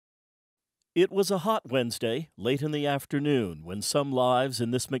It was a hot Wednesday, late in the afternoon, when some lives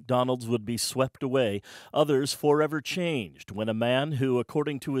in this McDonald's would be swept away, others forever changed when a man who,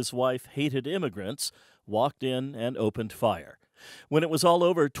 according to his wife, hated immigrants, walked in and opened fire. When it was all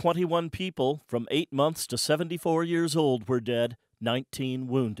over, 21 people, from 8 months to 74 years old, were dead, 19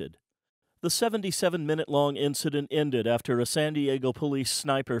 wounded. The 77-minute-long incident ended after a San Diego police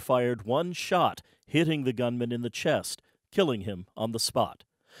sniper fired one shot, hitting the gunman in the chest, killing him on the spot.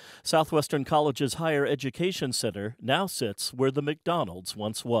 Southwestern College's Higher Education Center now sits where the McDonald's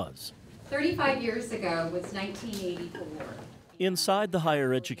once was. 35 years ago was 1984. Inside the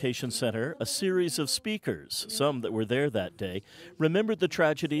Higher Education Center, a series of speakers, some that were there that day, remembered the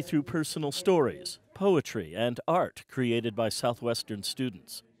tragedy through personal stories, poetry, and art created by Southwestern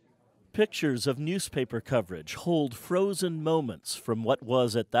students. Pictures of newspaper coverage hold frozen moments from what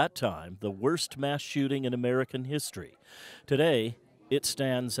was at that time the worst mass shooting in American history. Today, it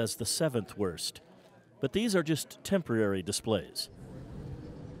stands as the 7th worst. But these are just temporary displays.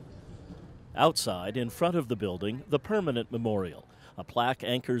 Outside, in front of the building, the permanent memorial. A plaque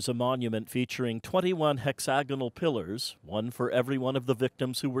anchors a monument featuring 21 hexagonal pillars, one for every one of the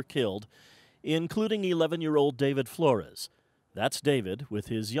victims who were killed, including 11-year-old David Flores. That's David with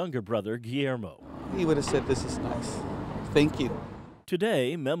his younger brother, Guillermo. He would have said, "This is nice. Thank you."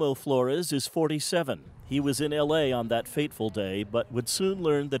 Today, Memo Flores is 47. He was in L.A. on that fateful day, but would soon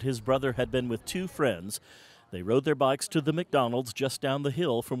learn that his brother had been with two friends. They rode their bikes to the McDonald's just down the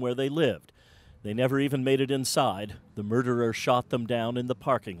hill from where they lived. They never even made it inside. The murderer shot them down in the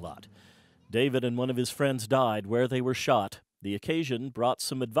parking lot. David and one of his friends died where they were shot. The occasion brought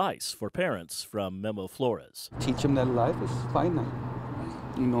some advice for parents from Memo Flores. Teach them that life is finite.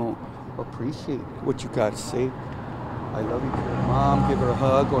 Appreciate what you got to say. I love you to your mom, give her a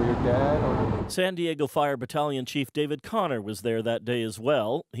hug, or your dad. San Diego Fire Battalion Chief David Connor was there that day as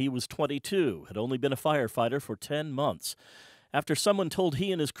well. He was 22, had only been a firefighter for 10 months. After someone told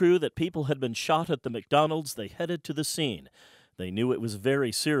he and his crew that people had been shot at the McDonald's, they headed to the scene. They knew it was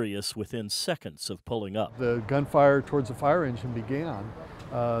very serious within seconds of pulling up. The gunfire towards the fire engine began.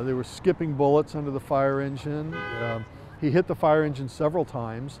 They were skipping bullets under the fire engine. He hit the fire engine several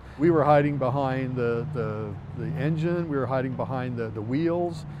times. We were hiding behind the engine. We were hiding behind the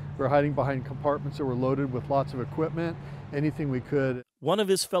wheels. We were hiding behind compartments that were loaded with lots of equipment, anything we could. One of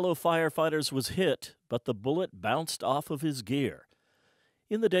his fellow firefighters was hit, but the bullet bounced off of his gear.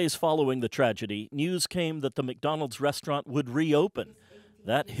 In the days following the tragedy, news came that the McDonald's restaurant would reopen.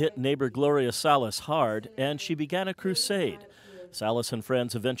 That hit neighbor Gloria Salas hard, and she began a crusade. Salas and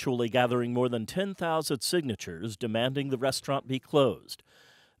friends eventually gathering more than 10,000 signatures demanding the restaurant be closed.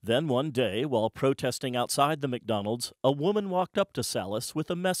 Then one day, while protesting outside the McDonald's, a woman walked up to Salas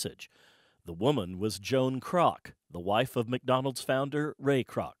with a message. The woman was Joan Kroc, the wife of McDonald's founder Ray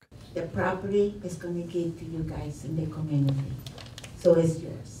Kroc. The property is going to give to you guys in the community, so it's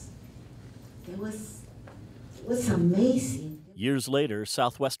yours. It was amazing. Years later,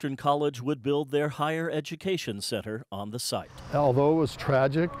 Southwestern College would build their higher education center on the site. Although it was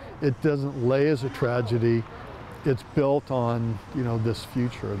tragic, it doesn't lay as a tragedy. It's built on, this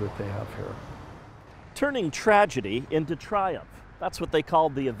future that they have here. Turning tragedy into triumph. That's what they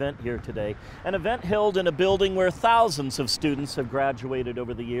called the event here today. An event held in a building where thousands of students have graduated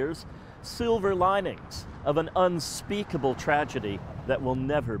over the years. Silver linings of an unspeakable tragedy that will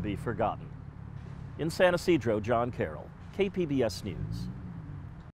never be forgotten. In San Ysidro, John Carroll, KPBS News.